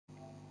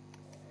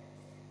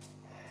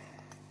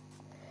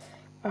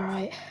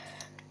Alright,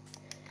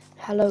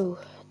 hello,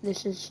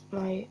 this is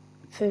my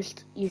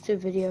first YouTube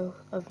video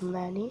of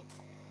many,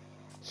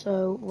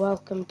 so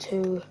welcome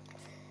to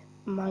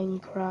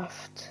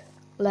Minecraft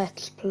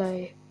Let's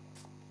Play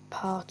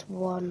Part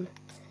 1.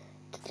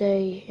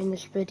 Today in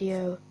this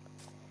video,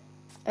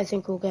 I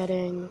think we're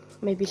getting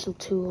maybe some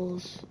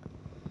tools,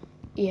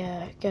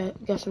 get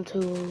some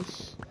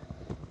tools.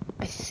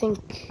 I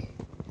think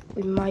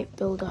we might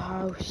build a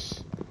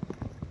house,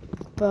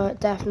 but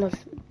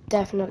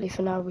definitely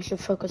for now we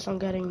should focus on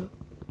getting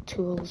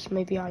tools,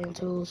 maybe iron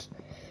tools,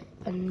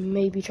 and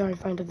maybe try and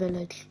find a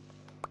village.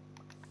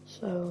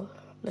 So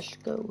let's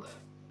go.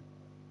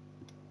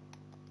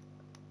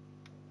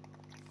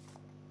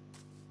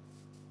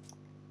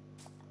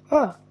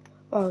 Oh,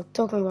 well,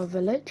 talking about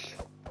village,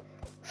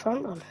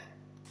 found one.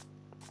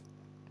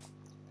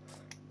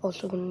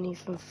 Also gonna need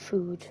some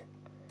food.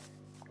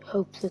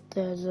 Hope that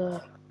there's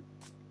a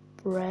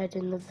bread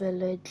in the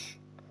village.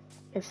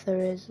 If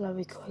there is, that'd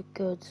be quite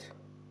good,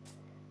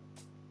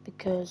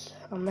 because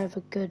I'm never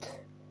good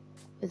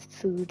with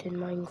food in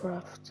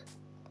Minecraft.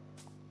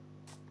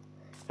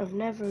 I've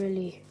never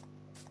really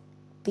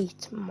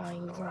beat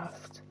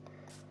Minecraft,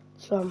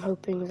 so I'm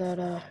hoping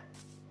that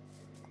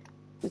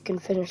we can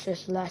finish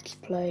this Let's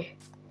Play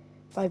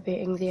by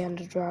beating the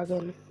Ender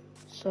Dragon.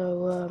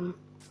 So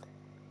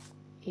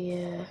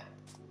yeah,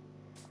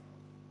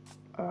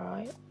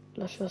 alright,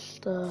 let's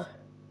just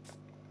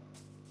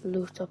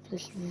loot up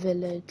this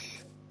village.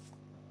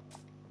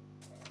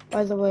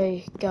 By the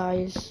way,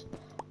 guys,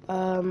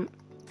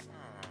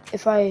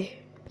 if I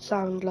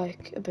sound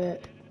like a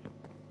bit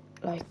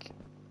like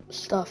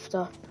stuffed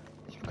up,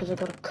 it's because I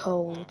got a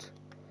cold,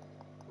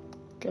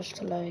 just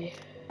to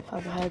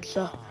have a heads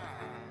up.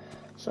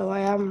 So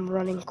I am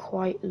running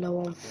quite low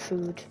on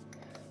food,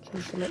 so I'm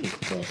just gonna eat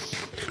this.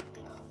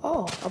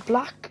 Oh,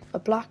 a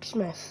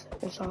blacksmith.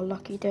 It's our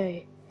lucky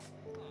day.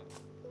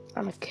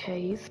 And a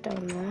cave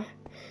down there.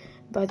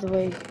 By the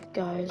way,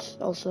 guys,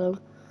 also,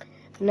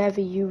 I've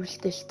never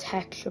used this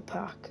texture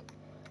pack,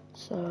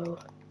 so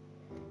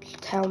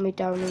just tell me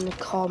down in the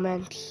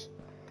comments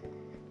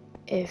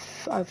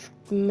if I've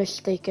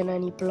mistaken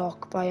any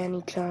block by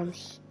any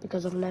chance,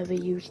 because I've never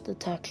used the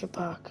texture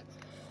pack.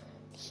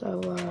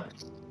 So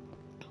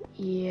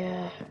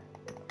yeah,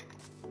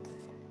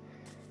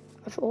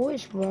 I've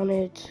always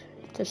wanted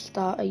to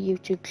start a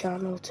YouTube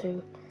channel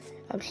too.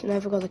 I've just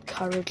never got the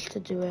courage to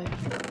do it,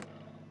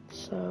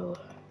 so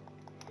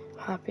I'm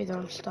happy that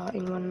I'm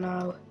starting one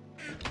now.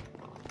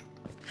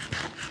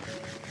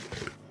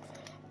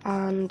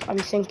 And I'm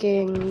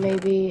thinking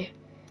maybe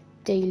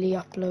daily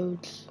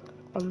uploads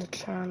on the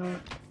channel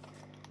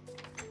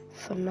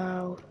for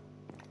now,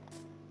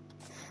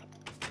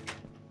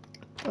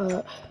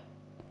 but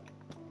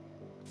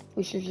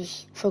we should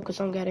just focus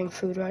on getting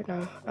food right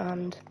now.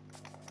 And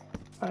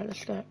alright,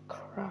 let's get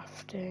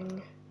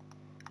crafting.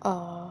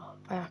 Oh,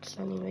 I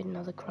accidentally made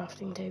another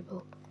crafting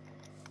table.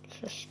 Let's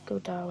just go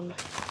down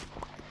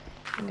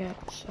and get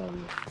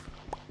some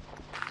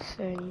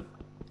thing.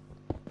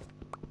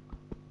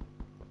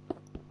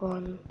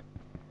 1,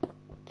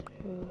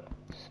 2,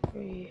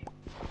 3,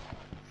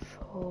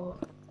 4,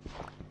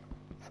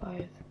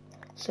 5,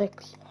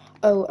 6.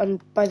 Oh,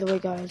 and by the way,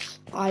 guys,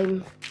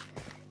 I'm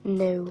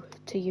new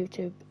to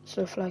YouTube,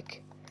 so if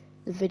like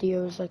the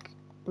video is like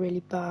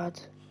really bad,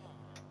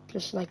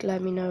 just like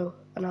let me know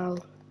and I'll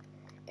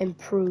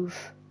improve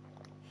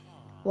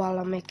while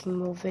I'm making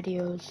more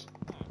videos.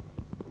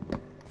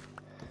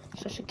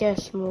 So I should get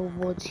some more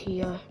wood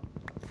here.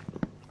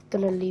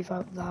 Gonna leave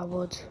out that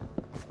wood.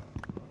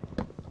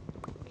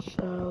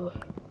 So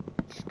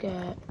let's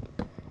get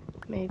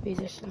maybe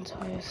this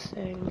entire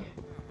thing.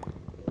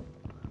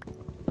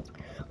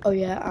 Oh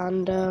yeah,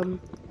 and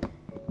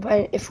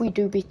if we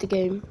do beat the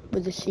game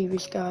with the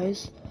series,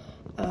 guys,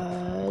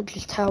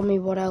 just tell me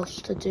what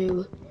else to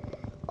do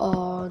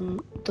on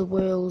the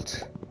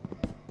world,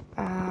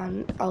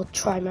 and I'll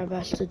try my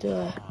best to do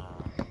it.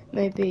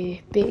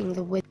 Maybe beating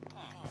the wither.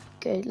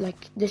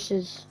 Like, this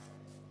is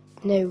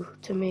new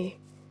to me,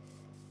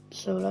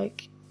 so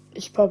like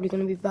it's probably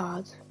gonna be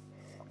bad,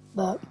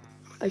 but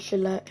I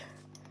should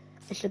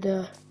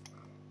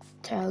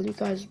tell you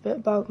guys a bit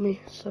about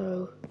me.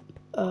 So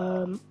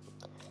my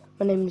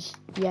name's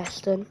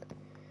Yeston.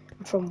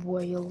 I'm from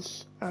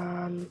Wales,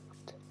 and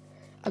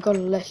I got a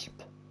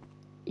lisp.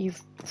 You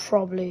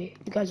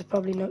guys have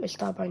probably noticed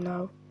that by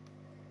now.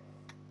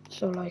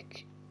 So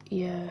like,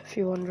 yeah, if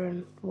you're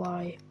wondering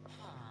why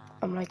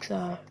I'm like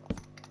that,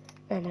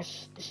 and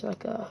it's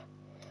like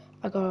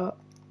I got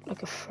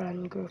like a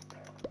friend group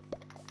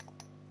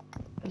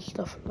and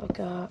stuff like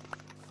that.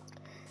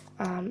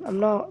 And I'm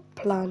not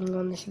planning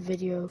on this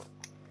video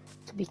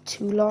to be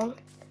too long,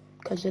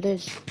 because it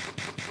is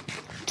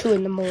 2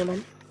 in the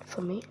morning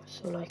for me,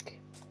 so like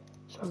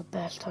it's not the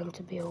best time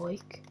to be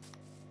awake.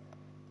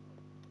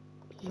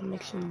 Let's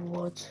make some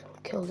wood,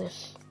 kill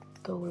this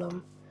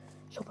golem,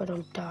 so hope I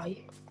don't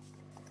die.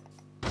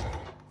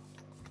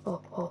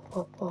 Oh. 1,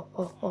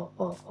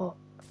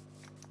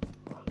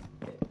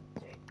 2,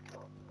 3,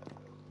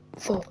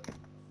 4.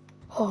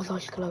 Oh,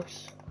 that's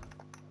close.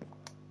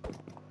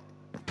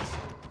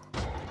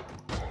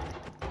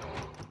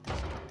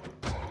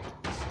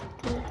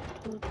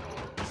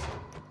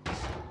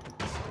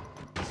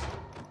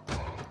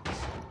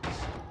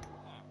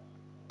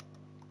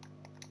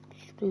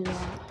 do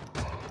that.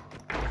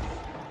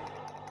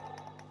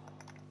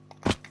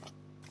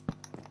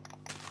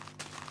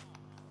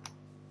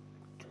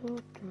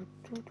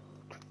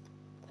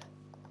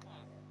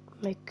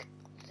 Make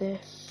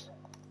this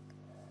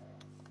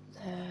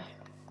there.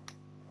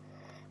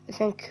 I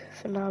think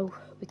for now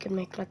we can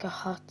make like a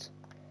hut,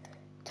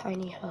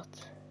 tiny hut.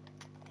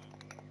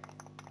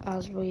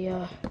 As we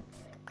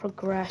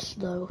progress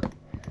though,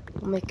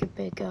 we'll make it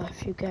bigger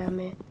if you get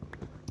me.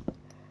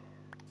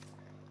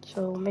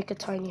 So we'll make a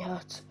tiny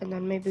hut and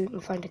then maybe we can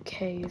find a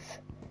cave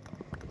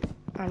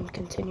and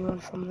continue on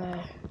from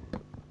there.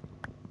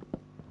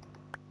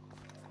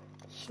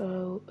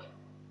 So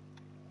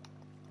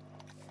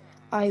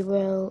I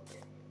will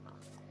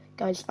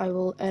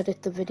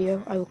edit the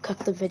video. I will cut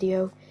the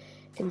video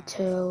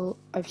until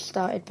I've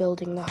started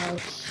building the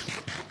house,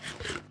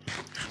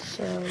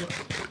 so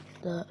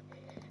that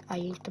I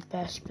ain't the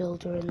best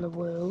builder in the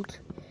world.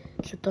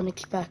 So don't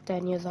expect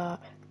any of that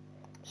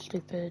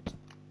stupid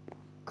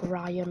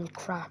Brian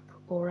crap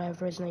or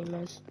whatever his name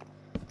is,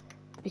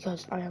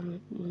 because I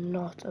am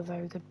not a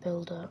very good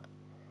builder.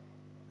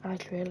 I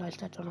just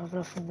realised I don't have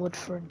enough wood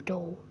for a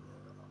door.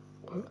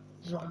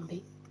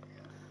 Zombie.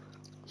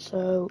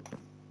 So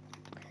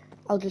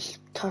I'll just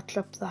touch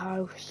up the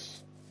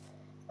house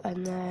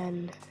and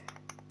then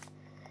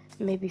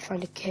maybe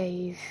find a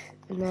cave,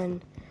 and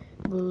then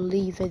we'll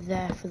leave it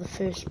there for the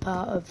first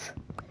part of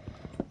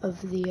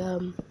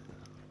the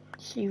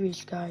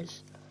series,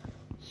 guys.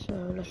 So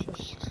let's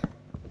just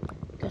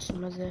get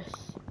some of this.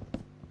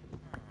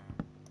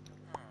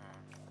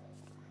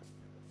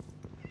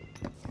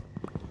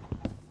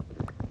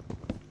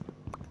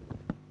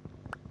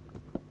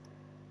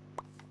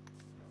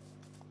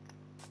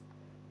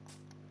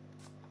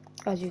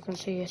 As you can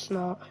see, it's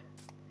not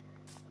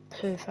a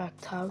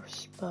perfect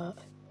house, but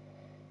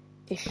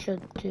it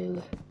should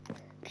do.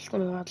 Just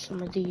going to add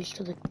some of these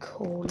to the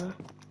corners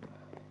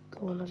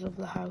of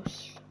the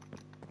house.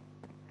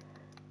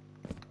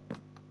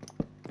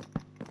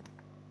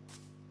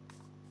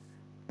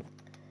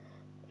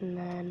 And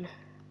then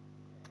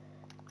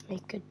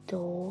make a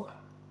door.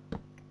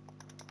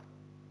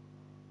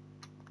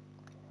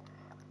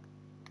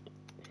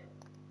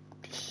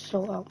 Just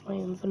sort out my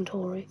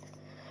inventory.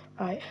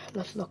 Right,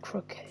 let's look for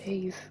a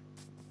cave.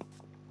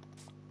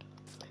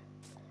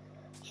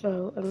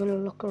 So I'm gonna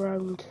look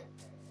around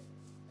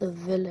the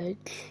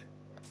village,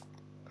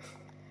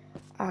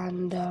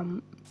 and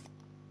I'm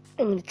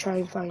gonna try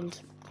and find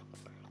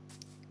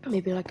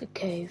maybe like a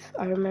cave.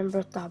 I remember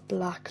at that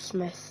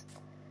blacksmith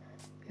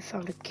we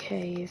found a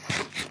cave,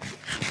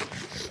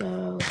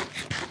 so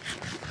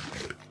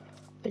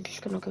we're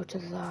just gonna go to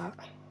that.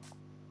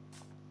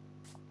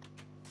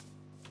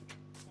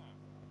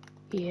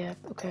 Yeah,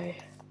 okay.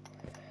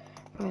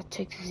 I'm gonna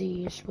take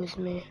these with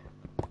me,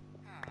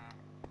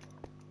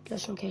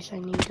 just in case I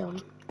need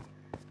them.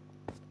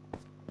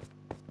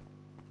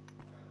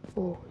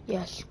 Oh,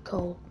 yes,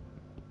 coal.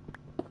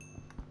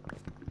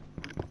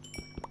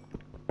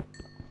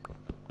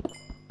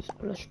 So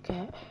let's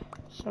get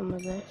some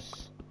of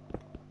this.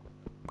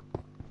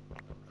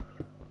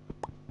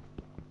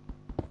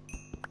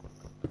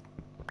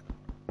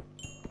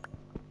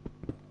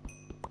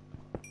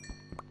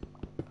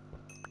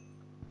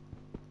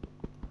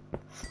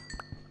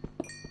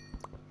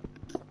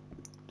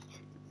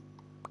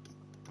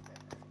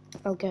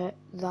 I'll get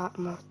that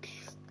much.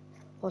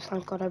 Well,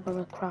 thank God I brought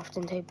a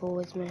crafting table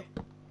with me.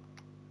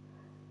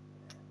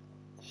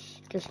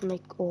 Just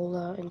make all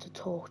that into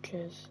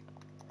torches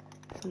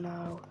for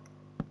now.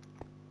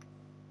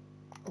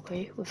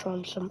 Okay, we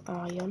found some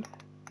iron.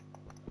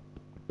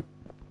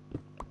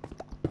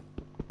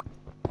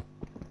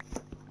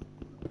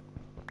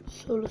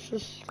 So let's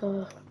just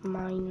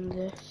mine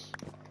this.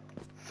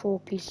 4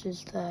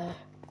 pieces there.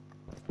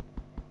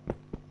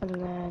 And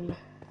then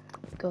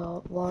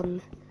got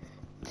 1,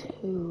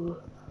 2,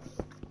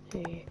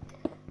 3,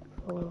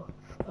 4,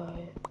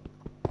 5,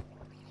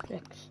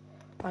 6.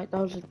 Right,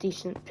 that was a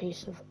decent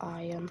piece of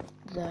iron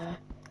there.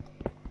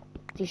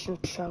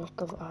 Decent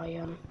chunk of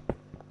iron.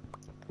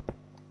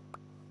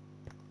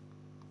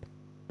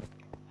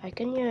 I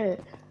can hear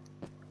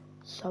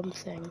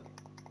something.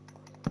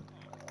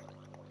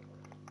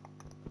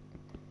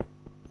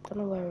 Don't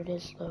know where it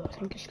is though. I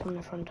think it's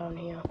coming from down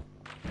here.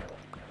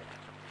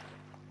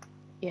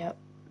 Yep.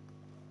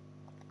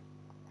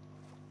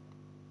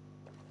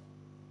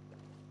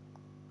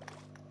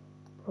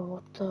 Bro,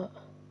 what the?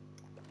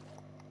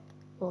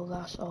 Well,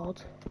 that's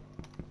odd.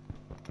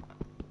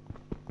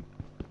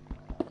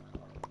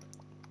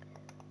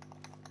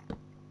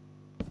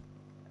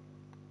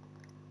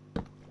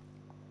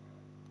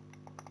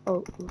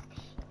 Oh, oops.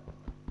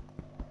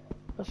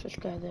 Let's just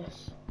get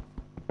this.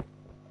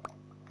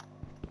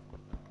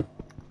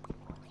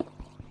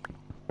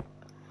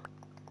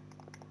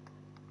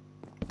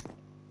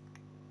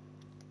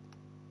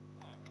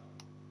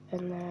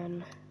 And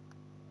then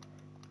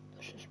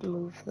let's just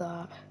move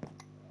that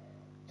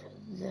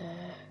to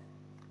there.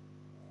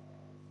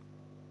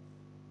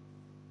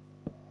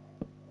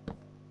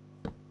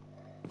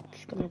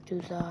 Just gonna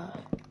do that.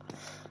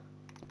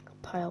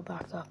 Pile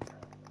back up.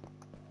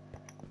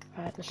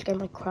 Alright, let's get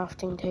my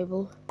crafting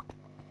table.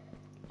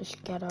 Let's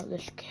get out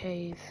this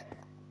cave.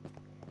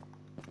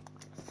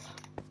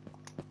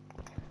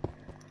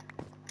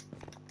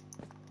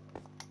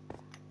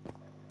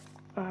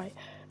 Alright,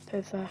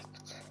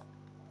 perfect.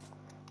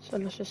 So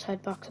let's just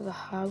head back to the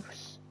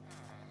house.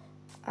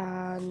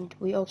 And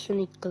we also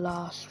need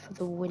glass for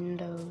the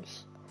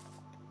windows.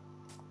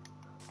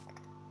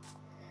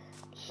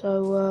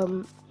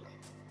 So,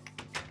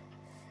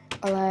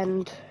 I'll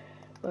end,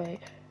 wait,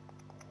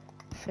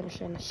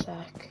 finish in a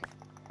sec.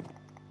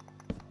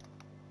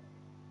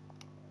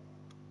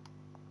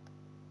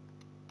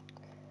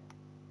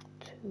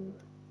 Two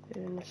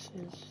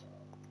furnaces.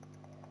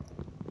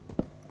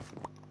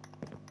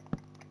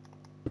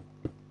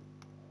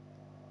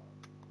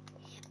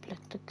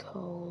 Split the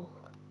coal.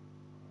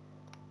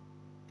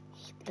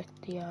 Split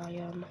the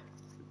iron.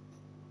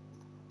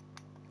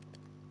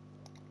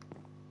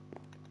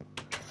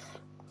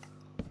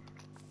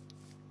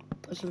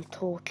 Put some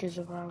torches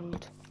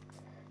around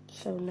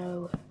so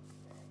no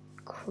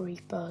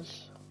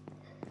creepers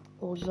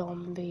or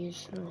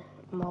zombies and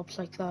mobs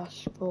like that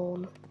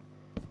spawn.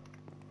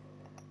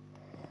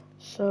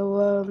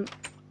 So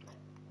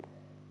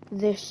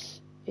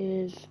this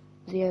is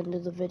the end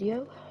of the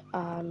video,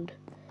 and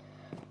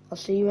I'll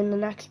see you in the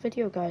next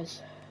video,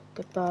 guys.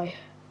 Goodbye.